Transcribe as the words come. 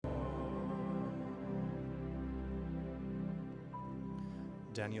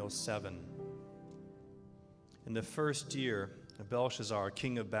Daniel 7. In the first year of Belshazzar,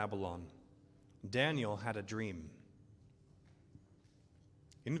 king of Babylon, Daniel had a dream.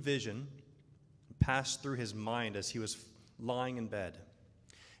 In vision, it passed through his mind as he was lying in bed,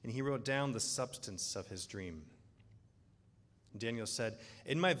 and he wrote down the substance of his dream. Daniel said,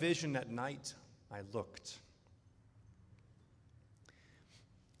 "In my vision at night I looked,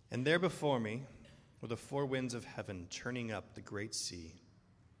 and there before me were the four winds of heaven churning up the great sea.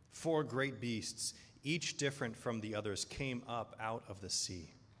 Four great beasts, each different from the others, came up out of the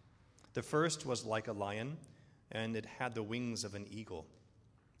sea. The first was like a lion, and it had the wings of an eagle.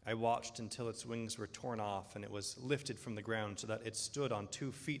 I watched until its wings were torn off, and it was lifted from the ground so that it stood on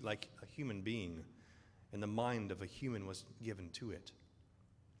 2 feet like a human being, and the mind of a human was given to it.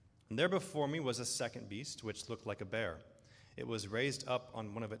 And there before me was a second beast, which looked like a bear. It was raised up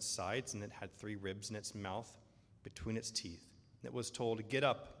on one of its sides, and it had 3 ribs in its mouth between its teeth. It was told, 'Get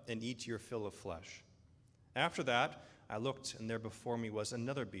up and eat your fill of flesh.' After that, I looked, and there before me was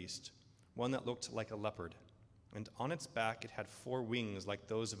another beast, one that looked like a leopard, and on its back it had 4 wings like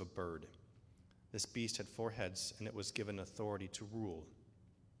those of a bird. This beast had 4 heads, and it was given authority to rule.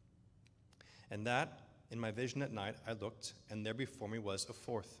 And that, in my vision at night, I looked, and there before me was a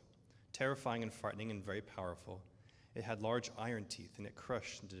fourth, terrifying and frightening and very powerful. It had large iron teeth, and it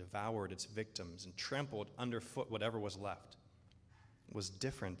crushed and devoured its victims and trampled underfoot whatever was left. It was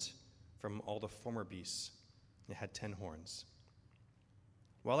different from all the former beasts. It had 10 horns.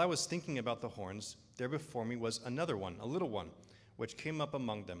 While I was thinking about the horns, there before me was another one, a little one, which came up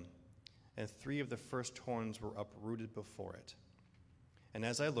among them, and 3 of the first horns were uprooted before it. And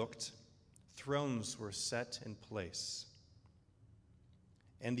as I looked, thrones were set in place,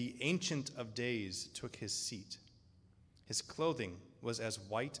 and the Ancient of Days took his seat. His clothing was as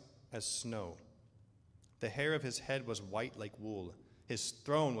white as snow. The hair of his head was white like wool. His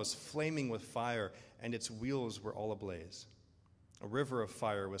throne was flaming with fire, and its wheels were all ablaze. A river of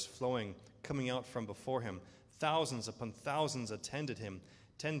fire was flowing, coming out from before him. Thousands upon thousands attended him.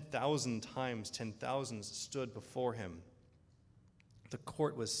 10,000 times 10,000 stood before him. The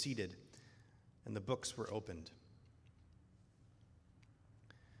court was seated, and the books were opened.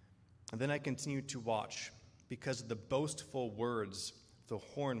 And then I continued to watch, because of the boastful words the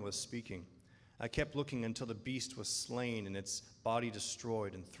horn was speaking. I kept looking until the beast was slain and its body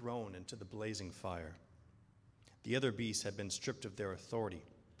destroyed and thrown into the blazing fire. The other beasts had been stripped of their authority,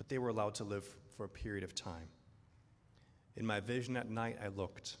 but they were allowed to live for a period of time. In my vision at night I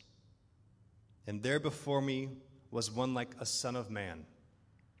looked, and there before me was one like a son of man,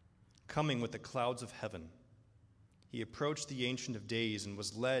 coming with the clouds of heaven. He approached the Ancient of Days and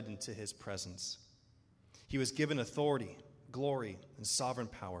was led into his presence. He was given authority, glory, and sovereign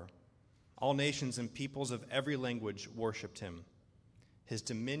power. All nations and peoples of every language worshipped him. His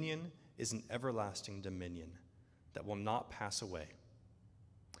dominion is an everlasting dominion that will not pass away,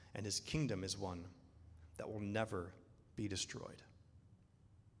 and his kingdom is one that will never be destroyed."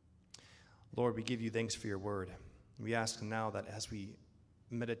 Lord, we give you thanks for your word. We ask now that as we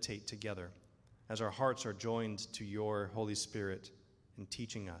meditate together, as our hearts are joined to your Holy Spirit in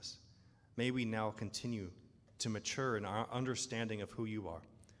teaching us, may we now continue to mature in our understanding of who you are,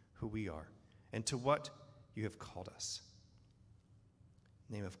 who we are, and to what you have called us.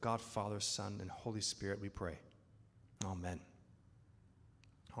 In the name of God, Father, Son, and Holy Spirit, we pray. Amen.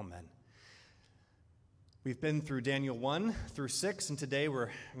 Amen. We've been through Daniel 1 through 6, and today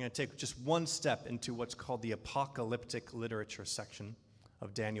we're going to take just one step into what's called the apocalyptic literature section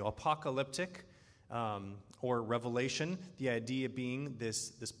of Daniel. Apocalyptic, or revelation, the idea being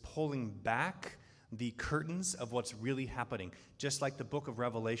this pulling back the curtains of what's really happening. Just like the book of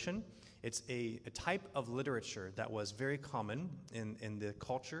Revelation, it's a type of literature that was very common in the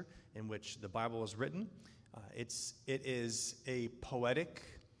culture in which the Bible was written. It is a poetic,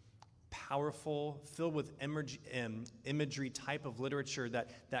 powerful, filled with imagery type of literature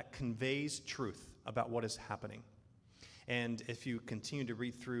that conveys truth about what is happening. And if you continue to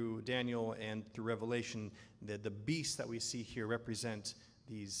read through Daniel and through Revelation, the beasts that we see here represent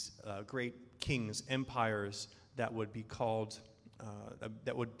these great kings, empires that would be called,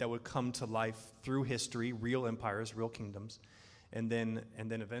 that would come to life through history, real empires, real kingdoms, and then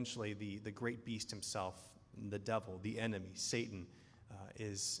eventually the great beast himself, the devil, the enemy, Satan,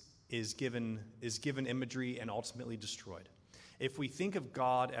 is given imagery and ultimately destroyed. If we think of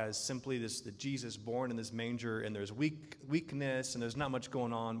God as simply the Jesus born in this manger, and there's weakness and there's not much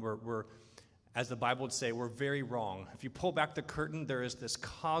going on, we're as the Bible would say, we're very wrong. If you pull back the curtain, there is this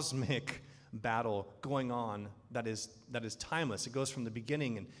cosmic battle going on that is timeless. It goes from the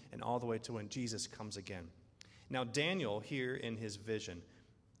beginning and all the way to when Jesus comes again. Now, Daniel here in his vision,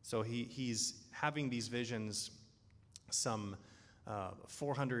 So he's having these visions some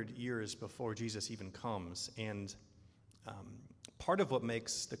 400 years before Jesus even comes. And part of what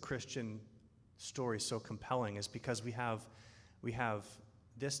makes the Christian story so compelling is because we have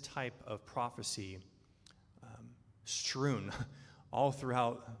this type of prophecy strewn all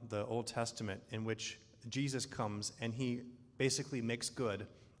throughout the Old Testament, in which Jesus comes and he basically makes good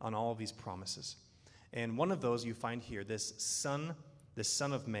on all of these promises. And one of those you find here, this Son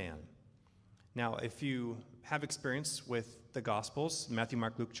of Man. Now, if you have experience with the Gospels, Matthew,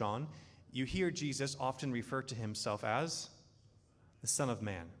 Mark, Luke, John, you hear Jesus often refer to himself as the Son of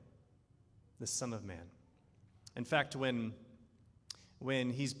Man. The Son of Man. In fact, when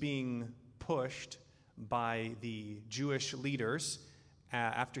he's being pushed by the Jewish leaders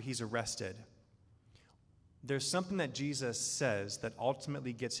after he's arrested, there's something that Jesus says that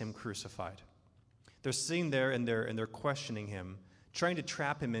ultimately gets him crucified. They're sitting there and they're questioning him, trying to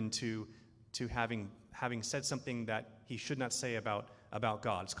trap him into having said something that he should not say about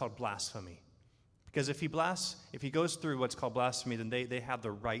God. It's called blasphemy. Because if he goes through what's called blasphemy, then they have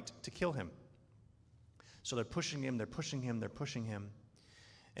the right to kill him. So they're pushing him.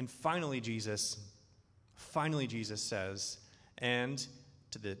 And finally Jesus says, and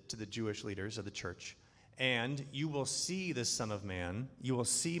to the Jewish leaders of the church, and you will see the Son of Man, you will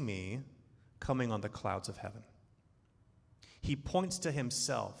see me coming on the clouds of heaven. He points to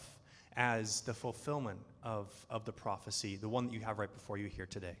himself as the fulfillment of the prophecy, the one that you have right before you here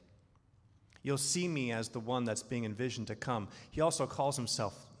today. You'll see me as the one that's being envisioned to come. He also calls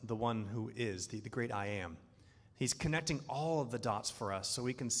himself the one who is, the great I am. He's connecting all of the dots for us so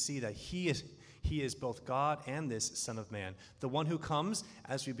we can see that he is both God and this Son of Man. The one who comes,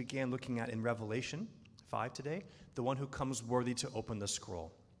 as we began looking at in Revelation 5 today, the one who comes worthy to open the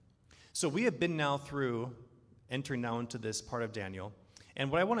scroll. So we have been entering now into this part of Daniel. And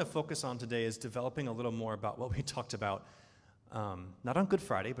what I want to focus on today is developing a little more about what we talked about, not on Good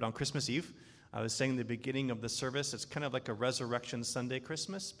Friday, but on Christmas Eve. I was saying in the beginning of the service, it's kind of like a Resurrection Sunday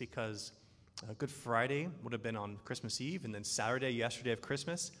Christmas, because Good Friday would have been on Christmas Eve, and then Saturday, yesterday of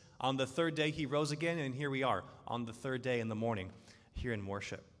Christmas. On the third day, he rose again, and here we are on the third day in the morning here in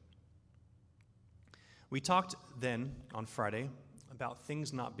worship. We talked then on Friday about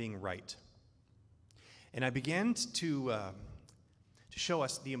things not being right. And I began to show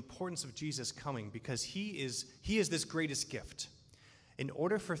us the importance of Jesus coming, because he is this greatest gift. In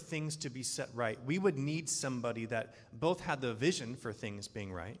order for things to be set right, we would need somebody that both had the vision for things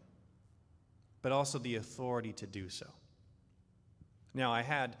being right, but also the authority to do so. Now, I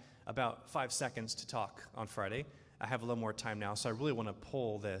had about 5 seconds to talk on Friday. I have a little more time now, so I really want to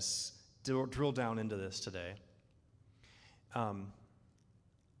pull this, drill down into this today.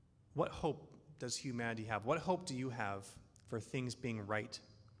 What hope does humanity have? What hope do you have for things being right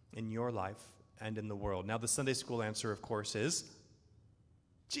in your life and in the world? Now, the Sunday school answer, of course, is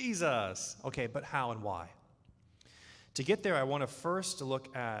Jesus. Okay, but how and why? To get there, I want to first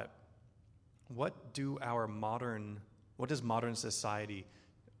look at what does modern society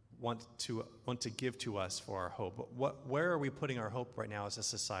want to give to us for our hope? Where are we putting our hope right now as a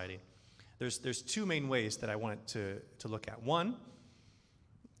society? There's two main ways that I want to look at. One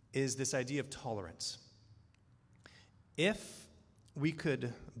is this idea of tolerance. If we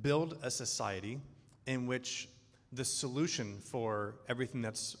could build a society in which the solution for everything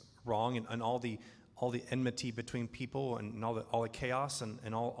that's wrong and all the enmity between people and all the chaos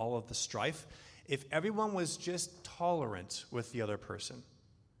and all of the strife, if everyone was just tolerant with the other person,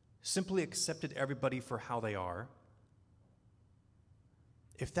 simply accepted everybody for how they are,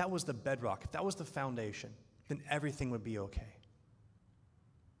 if that was the bedrock, if that was the foundation, then everything would be okay.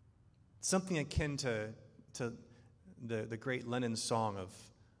 Something akin to the great Lennon song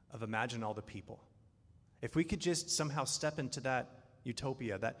of Imagine All the People. If we could just somehow step into that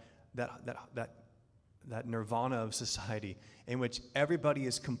utopia, that nirvana of society in which everybody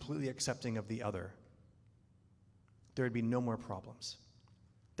is completely accepting of the other, there would be no more problems.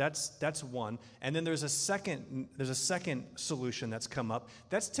 That's one. And then there's a second solution that's come up.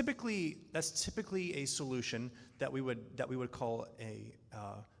 That's typically a solution that we would call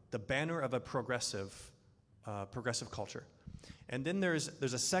the banner of a progressive culture. And then there's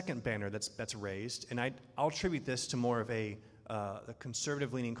a second banner that's raised, and I'll attribute this to more of a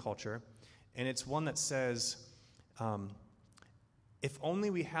conservative-leaning culture, and it's one that says, if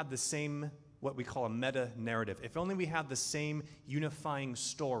only we had the same, what we call a meta-narrative, if only we had the same unifying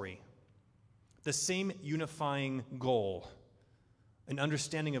story, the same unifying goal, an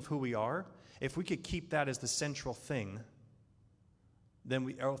understanding of who we are, if we could keep that as the central thing,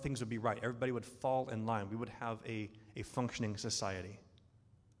 then all things would be right. Everybody would fall in line. We would have a functioning society.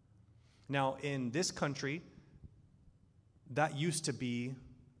 Now, in this country, that used to be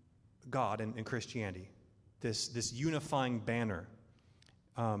God and Christianity, this unifying banner.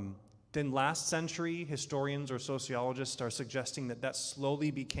 Then last century, historians or sociologists are suggesting that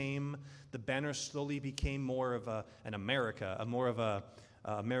slowly became, the banner slowly became more of an America, more of a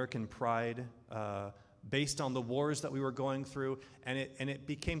American pride, based on the wars that we were going through, and it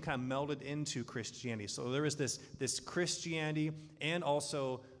became kind of melded into Christianity. So there was this Christianity, and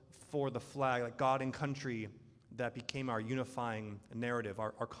also for the flag, like God and country, that became our unifying narrative,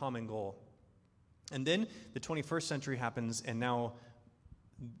 our common goal. And then the 21st century happens, and now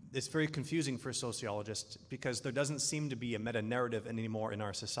it's very confusing for sociologists because there doesn't seem to be a meta-narrative anymore in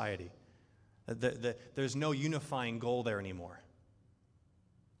our society. There's no unifying goal there anymore.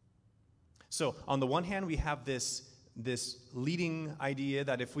 So on the one hand, we have this leading idea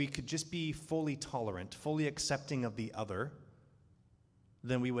that if we could just be fully tolerant, fully accepting of the other,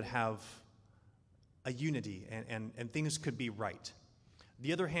 then we would have a unity and things could be right.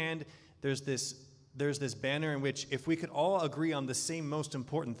 The other hand, there's this banner in which if we could all agree on the same most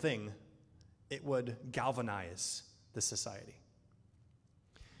important thing, it would galvanize the society.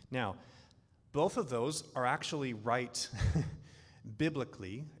 Now, both of those are actually right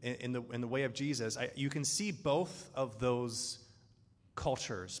biblically in the way of Jesus. You can see both of those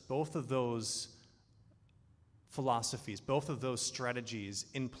cultures, both of those philosophies, both of those strategies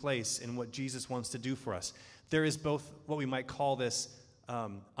in place in what Jesus wants to do for us. There is both what we might call this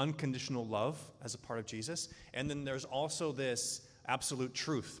unconditional love as a part of Jesus, and then there's also this absolute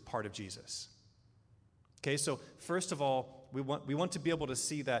truth part of Jesus. Okay, so first of all, we want to be able to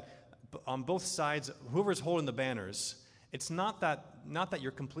see that on both sides, whoever's holding the banners, it's not that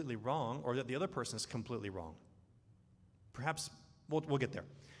you're completely wrong or that the other person is completely wrong. Perhaps we'll get there.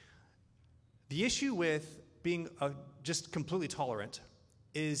 The issue with being just completely tolerant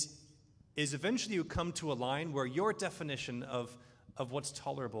is eventually you come to a line where your definition of what's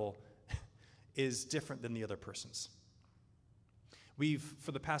tolerable is different than the other person's.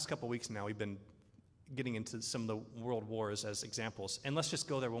 For the past couple weeks now, we've been getting into some of the world wars as examples, and let's just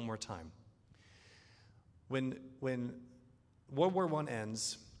go there one more time. When World War I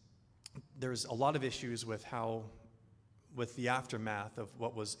ends, there's a lot of issues with the aftermath of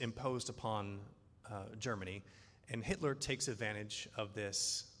what was imposed upon Germany, and Hitler takes advantage of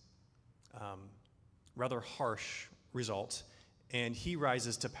this rather harsh result, and he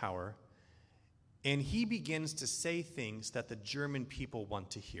rises to power, and he begins to say things that the German people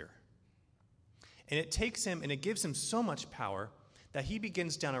want to hear. And it takes him, and it gives him so much power that he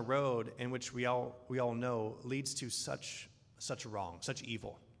begins down a road in which we all know leads to such wrong, such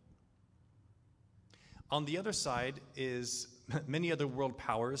evil. On the other side is many other world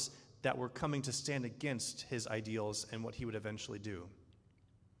powers that were coming to stand against his ideals and what he would eventually do.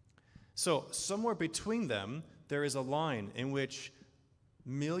 So somewhere between them, there is a line in which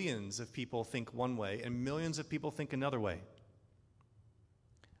millions of people think one way and millions of people think another way.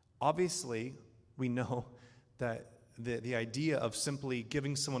 Obviously, we know that the idea of simply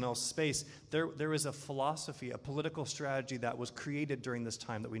giving someone else space, there is a philosophy, a political strategy that was created during this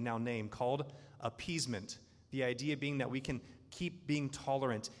time that we now name called appeasement. The idea being that we can keep being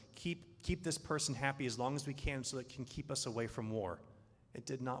tolerant, keep this person happy as long as we can so that it can keep us away from war. It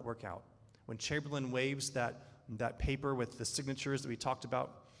did not work out. When Chamberlain waves that paper with the signatures that we talked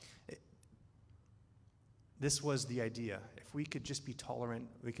about, this was the idea. If we could just be tolerant,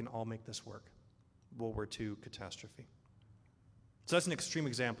 we can all make this work. World War II catastrophe. So that's an extreme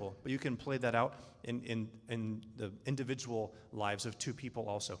example, but you can play that out in the individual lives of two people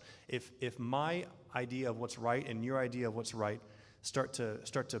also. If my idea of what's right and your idea of what's right start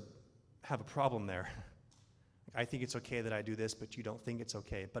to have a problem there, I think it's okay that I do this, but you don't think it's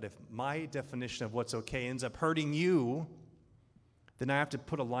okay. But if my definition of what's okay ends up hurting you, then I have to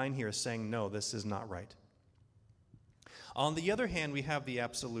put a line here saying, no, this is not right. On the other hand, we have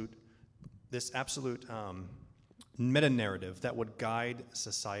this absolute meta-narrative that would guide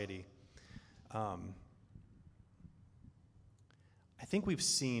society. I think we've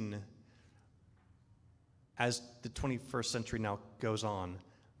seen, as the 21st century now goes on,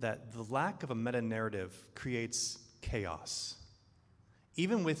 that the lack of a meta-narrative creates chaos.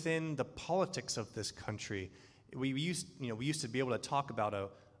 Even within the politics of this country, we used to be able to talk about a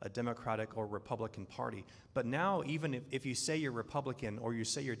Democratic or Republican party. But now, even if you say you're Republican or you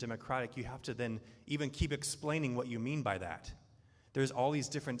say you're Democratic, you have to then even keep explaining what you mean by that. There's all these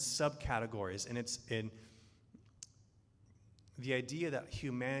different subcategories, and it's in the idea that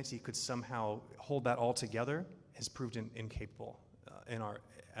humanity could somehow hold that all together has proved incapable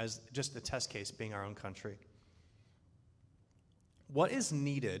as just the test case being our own country. What is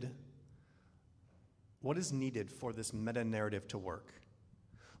needed what is needed for this meta-narrative to work?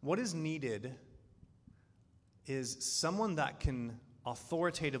 What is needed is someone that can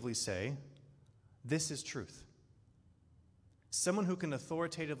authoritatively say, this is truth. Someone who can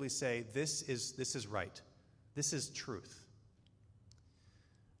authoritatively say, this is right. This is truth.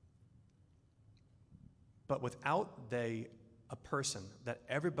 But without a person that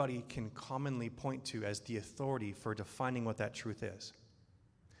everybody can commonly point to as the authority for defining what that truth is,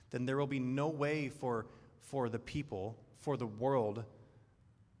 then there will be no way for the people, for the world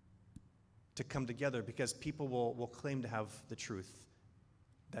to come together, because people will claim to have the truth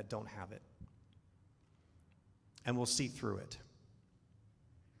that don't have it. And we'll see through it.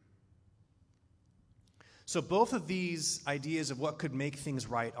 So both of these ideas of what could make things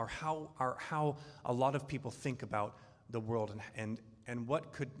right are how a lot of people think about the world and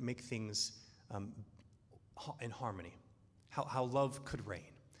what could make things in harmony, how love could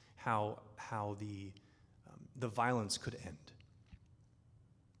reign, how the violence could end.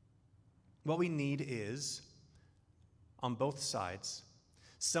 What we need is, on both sides,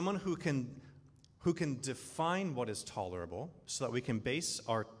 someone who can define what is tolerable, so that we can base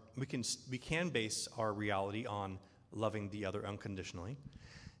our reality on loving the other unconditionally,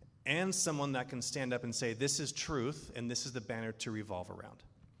 and someone that can stand up and say, this is truth, and this is the banner to revolve around.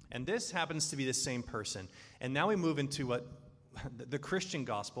 And this happens to be the same person. And now we move into what the Christian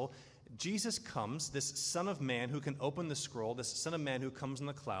gospel. Jesus comes, this Son of Man who can open the scroll, this Son of Man who comes in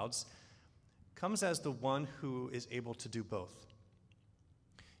the clouds, comes as the one who is able to do both.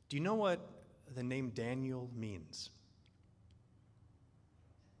 Do you know what the name Daniel means?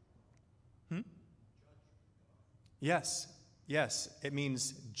 Yes, it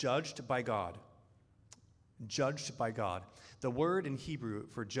means judged by God. Judged by God. The word in Hebrew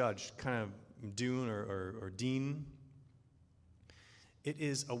for judge, kind of dun or din, it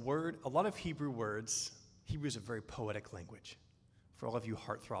is a word, a lot of Hebrew words. Hebrew is a very poetic language. For all of you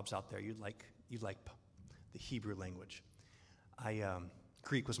heartthrobs out there, you like the Hebrew language.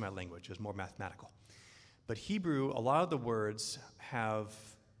 Greek was my language. It was more mathematical. But Hebrew, a lot of the words have,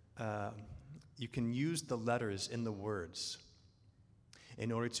 you can use the letters in the words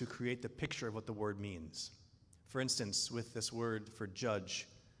in order to create the picture of what the word means. For instance, with this word for judge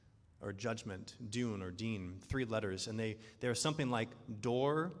or judgment, dun or din, 3 letters, and they are something like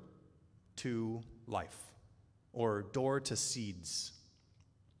door to life or door to seeds.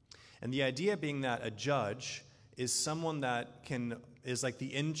 And the idea being that a judge is someone that is like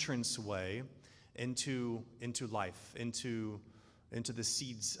the entrance way into life, into the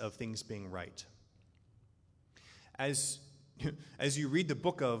seeds of things being right. As you read the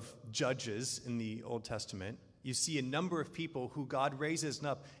book of Judges in the Old Testament, you see a number of people who God raises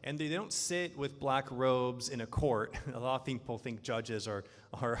up, and they don't sit with black robes in a court. A lot of people think judges are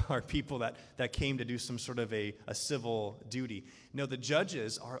people that came to do some sort of a civil duty. No, the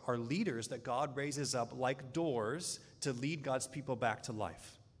judges are leaders that God raises up like doors to lead God's people back to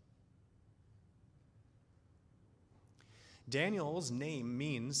life. Daniel's name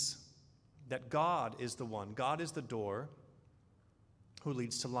means that God is the one, God is the door who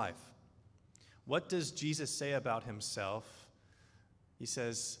leads to life. What does Jesus say about himself? He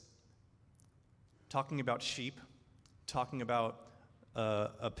says, talking about sheep, talking about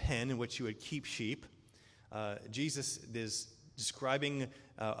a pen in which you would keep sheep. Jesus is describing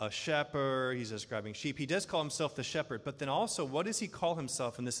a shepherd. He's describing sheep. He does call himself the shepherd, but then also, what does he call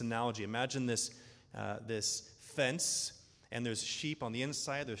himself in this analogy? Imagine this fence, and there's sheep on the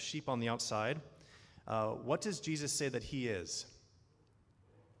inside, there's sheep on the outside. What does Jesus say that he is?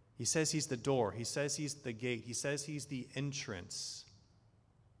 He says he's the door. He says he's the gate. He says he's the entrance.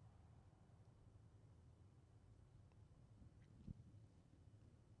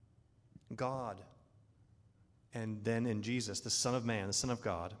 God, and then in Jesus, the Son of Man, the Son of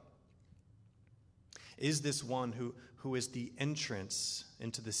God, is this one who is the entrance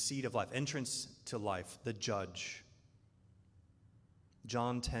into the seat of life, entrance to life, the judge.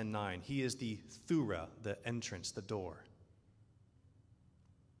 John 10:9, he is the thura, the entrance, the door.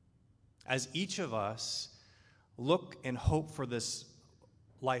 As each of us look and hope for this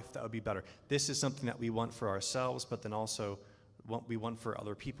life that would be better, this is something that we want for ourselves, but then also what we want for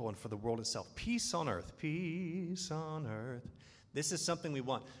other people and for the world itself. Peace on earth. Peace on earth. This is something we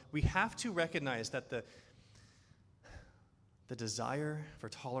want. We have to recognize that the desire for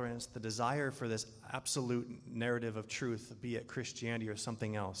tolerance, the desire for this absolute narrative of truth, be it Christianity or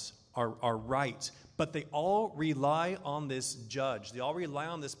something else, are right, but they all rely on this judge. They all rely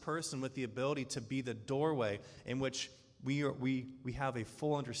on this person with the ability to be the doorway in which we have a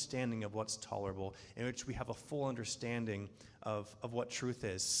full understanding of what's tolerable, in which we have a full understanding of what truth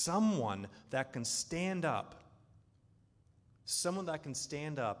is. Someone that can stand up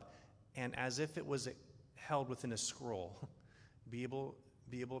and, as if it was held within a scroll, be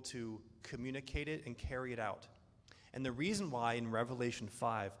able to communicate it and carry it out. And the reason why in Revelation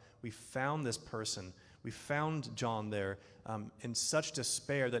 5 we found this person, we found John there in such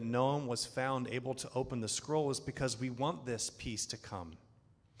despair that no one was found able to open the scroll, is because we want this peace to come.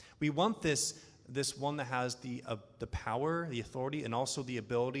 We want this one that has the power, the authority, and also the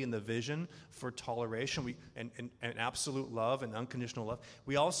ability and the vision for toleration and absolute love and unconditional love.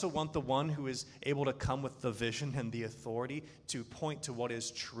 We also want the one who is able to come with the vision and the authority to point to what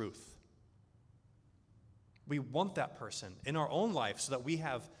is truth. We want that person in our own life so that we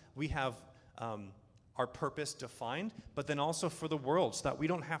have our purpose defined, but then also for the world, so that we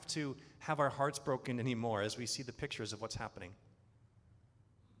don't have to have our hearts broken anymore as we see the pictures of what's happening.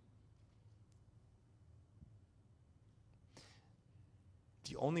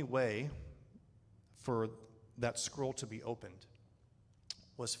 The only way for that scroll to be opened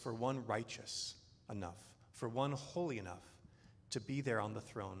was for one righteous enough, for one holy enough to be there on the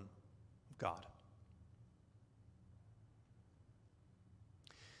throne of God.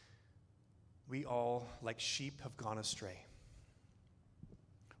 We all, like sheep, have gone astray.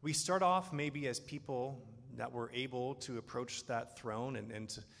 We start off maybe as people that were able to approach that throne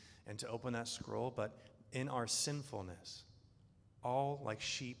and to open that scroll, but in our sinfulness, all like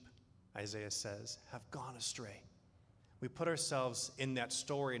sheep, Isaiah says, have gone astray. We put ourselves in that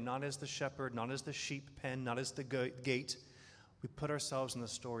story not as the shepherd, not as the sheep pen, not as the gate. We put ourselves in the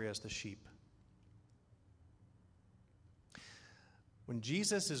story as the sheep. When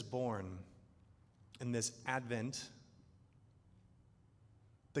Jesus is born in this Advent,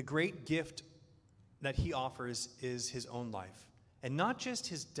 the great gift that he offers is his own life. And not just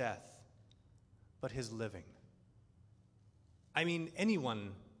his death, but his living. I mean,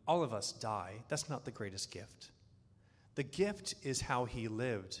 anyone, all of us die. That's not the greatest gift. The gift is how he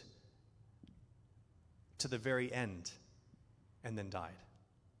lived to the very end and then died.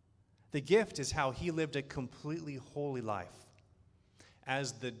 The gift is how he lived a completely holy life.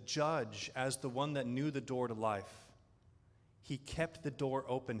 As the judge, as the one that knew the door to life, he kept the door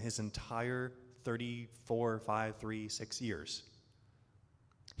open his entire 34, 5, 3, 6 years.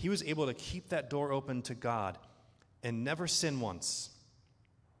 He was able to keep that door open to God and never sin once.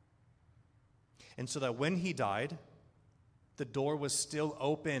 And so that when he died, the door was still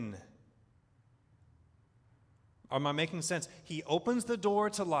open. Am I making sense? He opens the door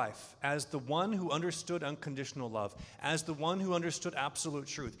to life as the one who understood unconditional love, as the one who understood absolute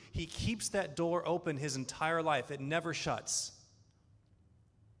truth. He keeps that door open his entire life. It never shuts.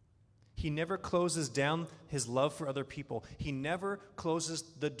 He never closes down his love for other people. He never closes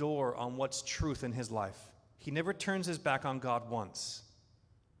the door on what's truth in his life. He never turns his back on God once.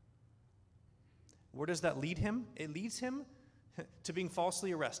 Where does that lead him? It leads him to being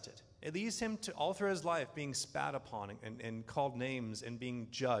falsely arrested. It leads him to all through his life being spat upon and called names and being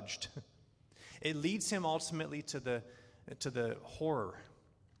judged. It leads him ultimately to the horror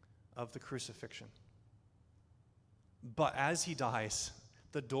of the crucifixion. But as he dies,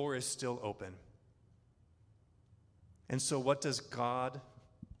 the door is still open. And so what does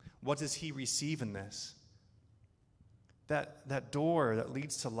he receive in this? That door that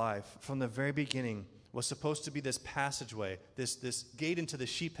leads to life from the very beginning was supposed to be this passageway, this gate into the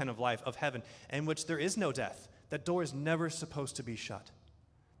sheep pen of life, of heaven, in which there is no death. That door is never supposed to be shut.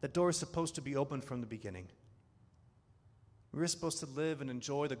 That door is supposed to be open from the beginning. We're supposed to live and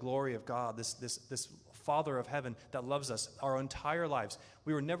enjoy the glory of God, this Father of heaven that loves us our entire lives.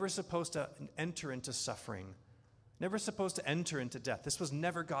 We were never supposed to enter into suffering, never supposed to enter into death. This was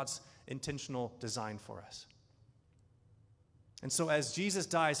never God's intentional design for us. And so as Jesus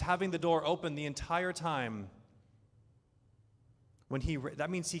dies, having the door open the entire time,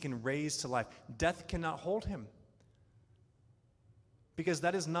 that means he can raise to life. Death cannot hold him, because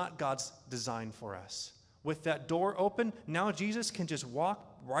that is not God's design for us. With that door open, now Jesus can just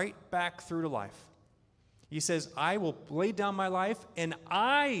walk right back through to life. He says, I will lay down my life, and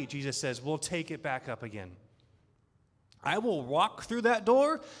Jesus says, will take it back up again. I will walk through that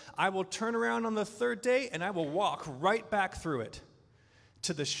door, I will turn around on the third day, and I will walk right back through it,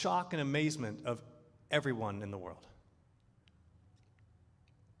 to the shock and amazement of everyone in the world.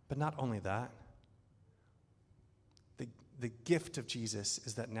 But not only that, the gift of Jesus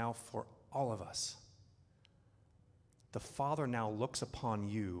is that now for all of us, the Father now looks upon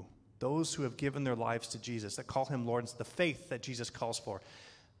you, those who have given their lives to Jesus, that call him Lord, the faith that Jesus calls for.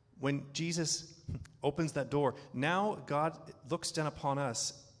 when Jesus opens that door, now God looks down upon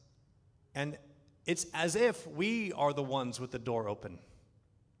us, and it's as if we are the ones with the door open.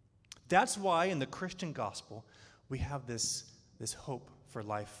 That's why in the Christian gospel, we have this hope for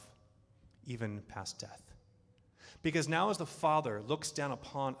life, even past death. Because now as the Father looks down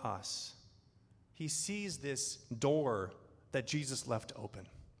upon us, he sees this door that Jesus left open.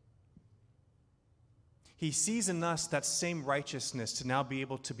 He sees in us that same righteousness to now be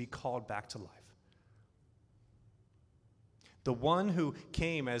able to be called back to life. The one who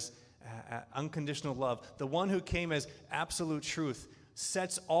came as unconditional love, the one who came as absolute truth,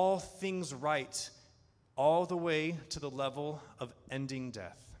 sets all things right all the way to the level of ending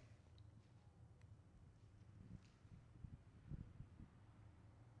death.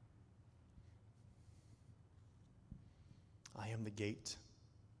 I am the gate.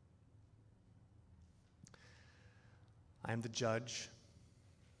 I am the judge.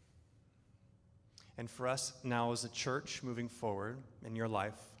 And for us now as a church moving forward in your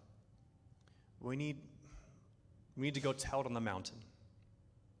life, we need to go tell it on the mountain.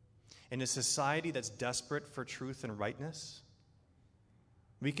 In a society that's desperate for truth and rightness,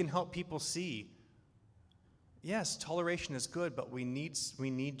 we can help people see, yes, toleration is good, but we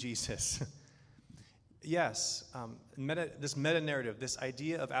need Jesus. Yes, this meta-narrative, this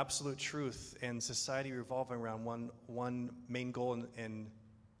idea of absolute truth and society revolving around one main goal and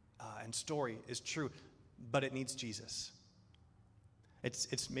story is true, but it needs Jesus.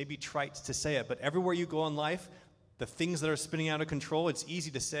 It's maybe trite to say it, but everywhere you go in life, the things that are spinning out of control, it's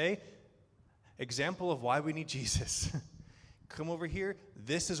easy to say, example of why we need Jesus. Come over here,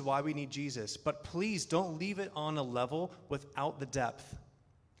 this is why we need Jesus. But please don't leave it on a level without the depth.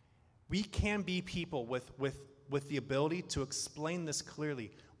 We can be people with the ability to explain this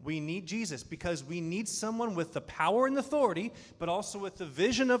clearly. We need Jesus because we need someone with the power and authority, but also with the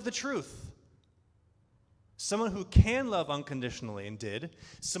vision of the truth. Someone who can love unconditionally and did.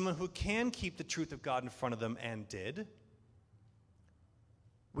 Someone who can keep the truth of God in front of them and did.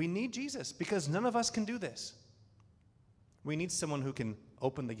 We need Jesus because none of us can do this. We need someone who can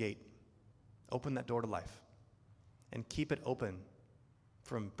open the gate, open that door to life, and keep it open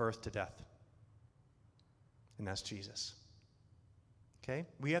from birth to death. And that's Jesus. Okay?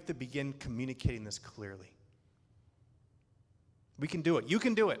 We have to begin communicating this clearly. We can do it. You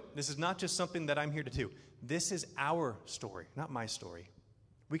can do it. This is not just something that I'm here to do. This is our story, not my story.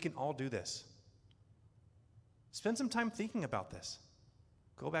 We can all do this. Spend some time thinking about this.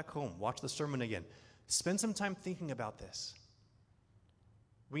 Go back home, watch the sermon again. Spend some time thinking about this.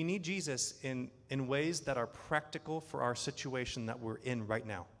 We need Jesus in ways that are practical for our situation that we're in right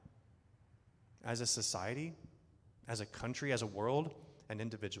now. As a society, as a country, as a world, and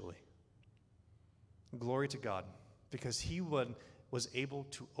individually. Glory to God, because he was able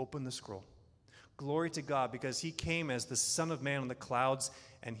to open the scroll. Glory to God, because he came as the Son of Man on the clouds,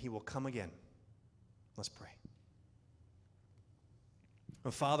 and he will come again. Let's pray.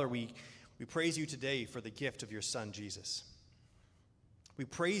 Oh, Father, we praise you today for the gift of your Son, Jesus. We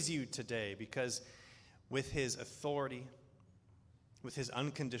praise you today because with his authority, with his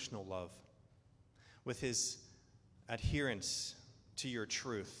unconditional love, with his adherence to your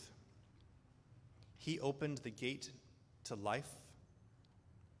truth, he opened the gate to life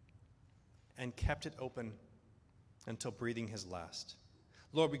and kept it open until breathing his last.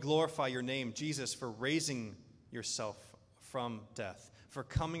 Lord, we glorify your name, Jesus, for raising yourself from death, for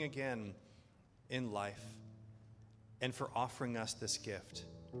coming again in life, and for offering us this gift.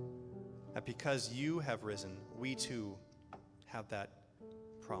 That because you have risen, we too have that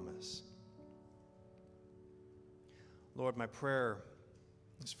promise. Lord, my prayer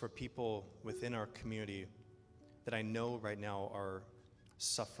is for people within our community that I know right now are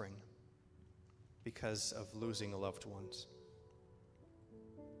suffering because of losing loved ones.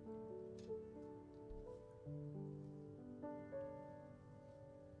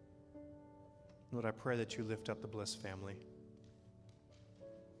 Lord, I pray that you lift up the Bliss family.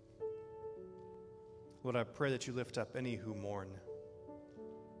 Lord, I pray that you lift up any who mourn.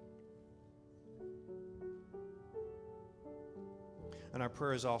 And our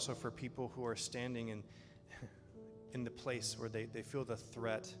prayer is also for people who are standing in the place where they feel the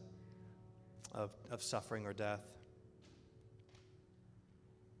threat of suffering or death.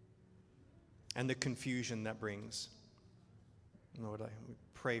 And the confusion that brings. Lord, I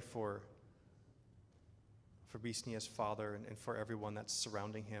pray for Bisnia's father and for everyone that's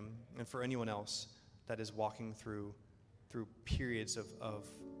surrounding him, and for anyone else that is walking through periods of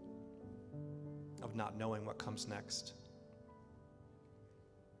not knowing what comes next.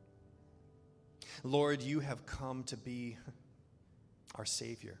 Lord, you have come to be our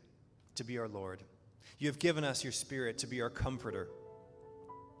Savior. to be our Lord. You have given us your Spirit to be our comforter.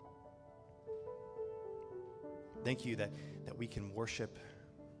 Thank you that we can worship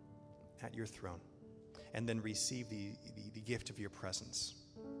at your throne and then receive the gift of your presence.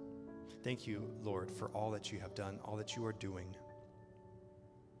 Thank you, Lord, for all that you have done, all that you are doing.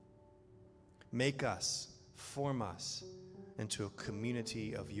 Make us, form us into a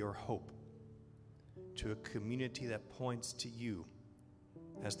community of your hope, to a community that points to you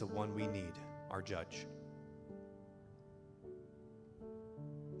as the one we need, our judge.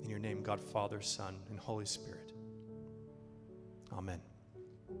 In your name, God, Father, Son, and Holy Spirit. Amen.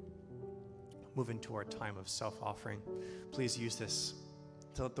 Move into our time of self-offering. Please use this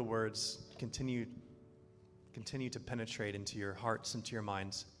to let the words continue to penetrate into your hearts, into your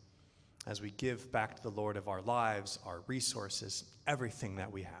minds, as we give back to the Lord of our lives, our resources, everything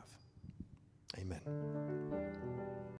that we have. Amen.